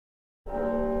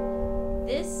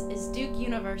Duke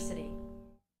University.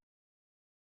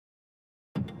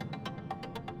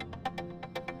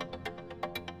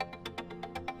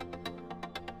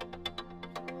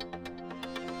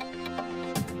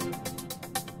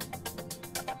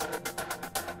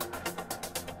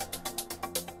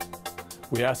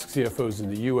 We ask CFOs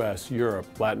in the US, Europe,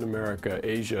 Latin America,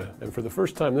 Asia, and for the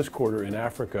first time this quarter in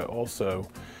Africa also,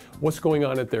 what's going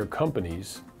on at their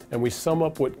companies. And we sum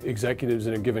up what executives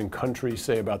in a given country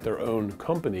say about their own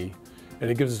company, and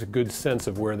it gives us a good sense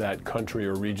of where that country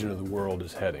or region of the world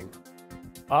is heading.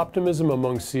 Optimism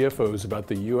among CFOs about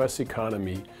the US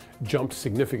economy jumped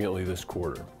significantly this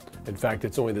quarter. In fact,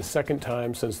 it's only the second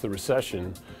time since the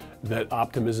recession that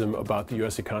optimism about the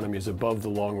US economy is above the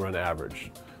long-run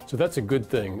average. So that's a good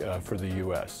thing for the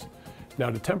US. Now,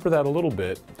 to temper that a little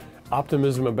bit,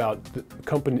 optimism about the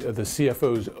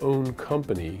CFO's own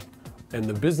company and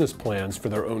the business plans for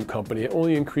their own company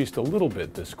only increased a little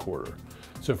bit this quarter.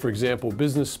 So for example,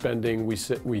 business spending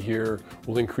we hear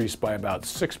will increase by about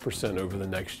 6% over the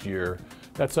next year.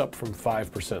 That's up from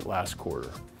 5% last quarter.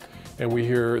 And we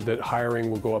hear that hiring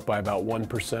will go up by about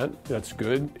 1%. That's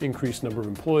good. Increased number of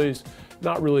employees.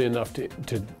 Not really enough to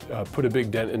put a big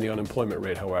dent in the unemployment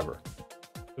rate, however.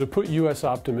 To put U.S.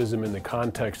 optimism in the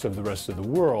context of the rest of the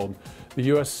world, the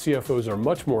U.S. CFOs are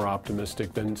much more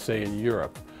optimistic than, say, in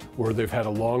Europe, where they've had a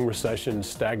long recession,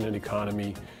 stagnant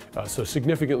economy, so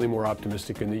significantly more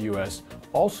optimistic in the U.S.,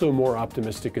 also more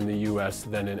optimistic in the U.S.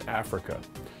 than in Africa.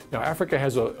 Now, Africa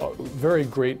has a very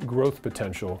great growth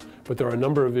potential, but there are a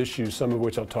number of issues, some of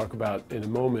which I'll talk about in a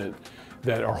moment,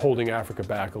 that are holding Africa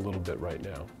back a little bit right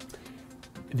now.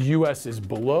 The U.S. is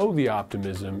below the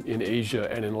optimism in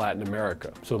Asia and in Latin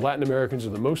America. So Latin Americans are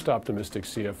the most optimistic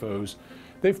CFOs.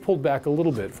 They've pulled back a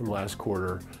little bit from last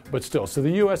quarter, but still. So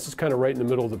the U.S. is kind of right in the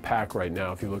middle of the pack right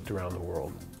now if you looked around the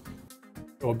world.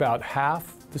 So about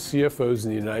half the CFOs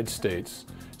in the United States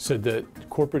said that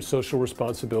corporate social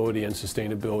responsibility and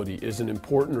sustainability is an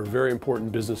important or very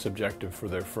important business objective for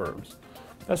their firms.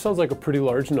 That sounds like a pretty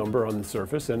large number on the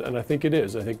surface, and I think it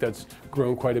is. I think that's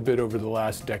grown quite a bit over the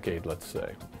last decade, let's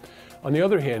say. On the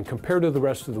other hand, compared to the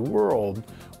rest of the world,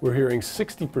 we're hearing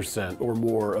 60% or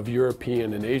more of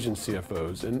European and Asian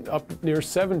CFOs, and up near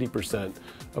 70%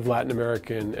 of Latin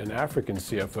American and African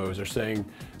CFOs are saying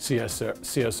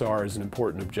CSR is an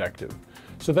important objective.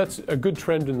 So that's a good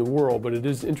trend in the world, but it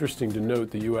is interesting to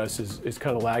note the U.S. is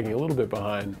kind of lagging a little bit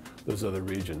behind those other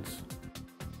regions.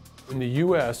 In the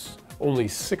U.S., only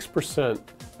 6%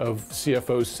 of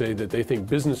CFOs say that they think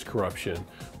business corruption,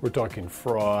 we're talking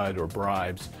fraud or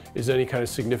bribes, is any kind of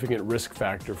significant risk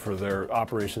factor for their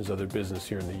operations of their business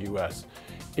here in the U.S.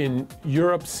 In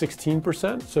Europe,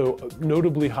 16%, so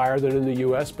notably higher than in the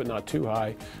U.S., but not too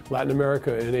high. Latin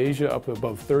America and Asia up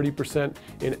above 30%.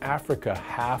 In Africa,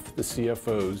 half the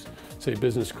CFOs say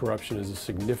business corruption is a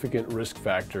significant risk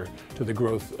factor to the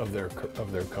growth of their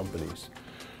companies.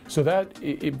 So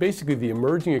basically the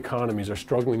emerging economies are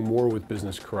struggling more with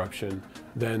business corruption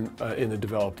than in the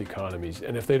developed economies.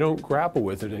 And if they don't grapple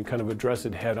with it and kind of address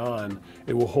it head on,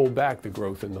 it will hold back the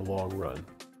growth in the long run.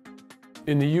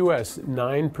 In the US,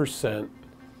 9%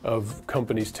 of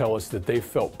companies tell us that they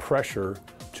felt pressure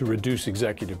to reduce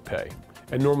executive pay.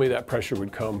 And normally that pressure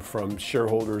would come from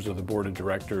shareholders or the board of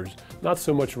directors, not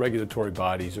so much regulatory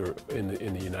bodies or in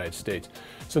the United States.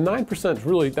 So 9%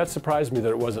 really, that surprised me that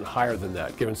it wasn't higher than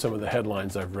that, given some of the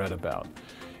headlines I've read about.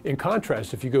 In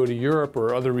contrast, if you go to Europe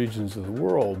or other regions of the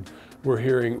world, we're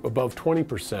hearing above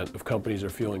 20% of companies are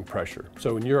feeling pressure.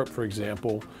 So in Europe, for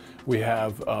example, we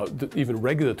have even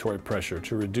regulatory pressure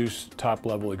to reduce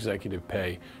top-level executive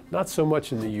pay, not so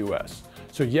much in the US.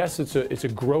 So yes, it's a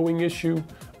growing issue,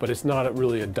 but it's not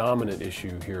really a dominant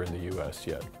issue here in the US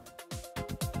yet.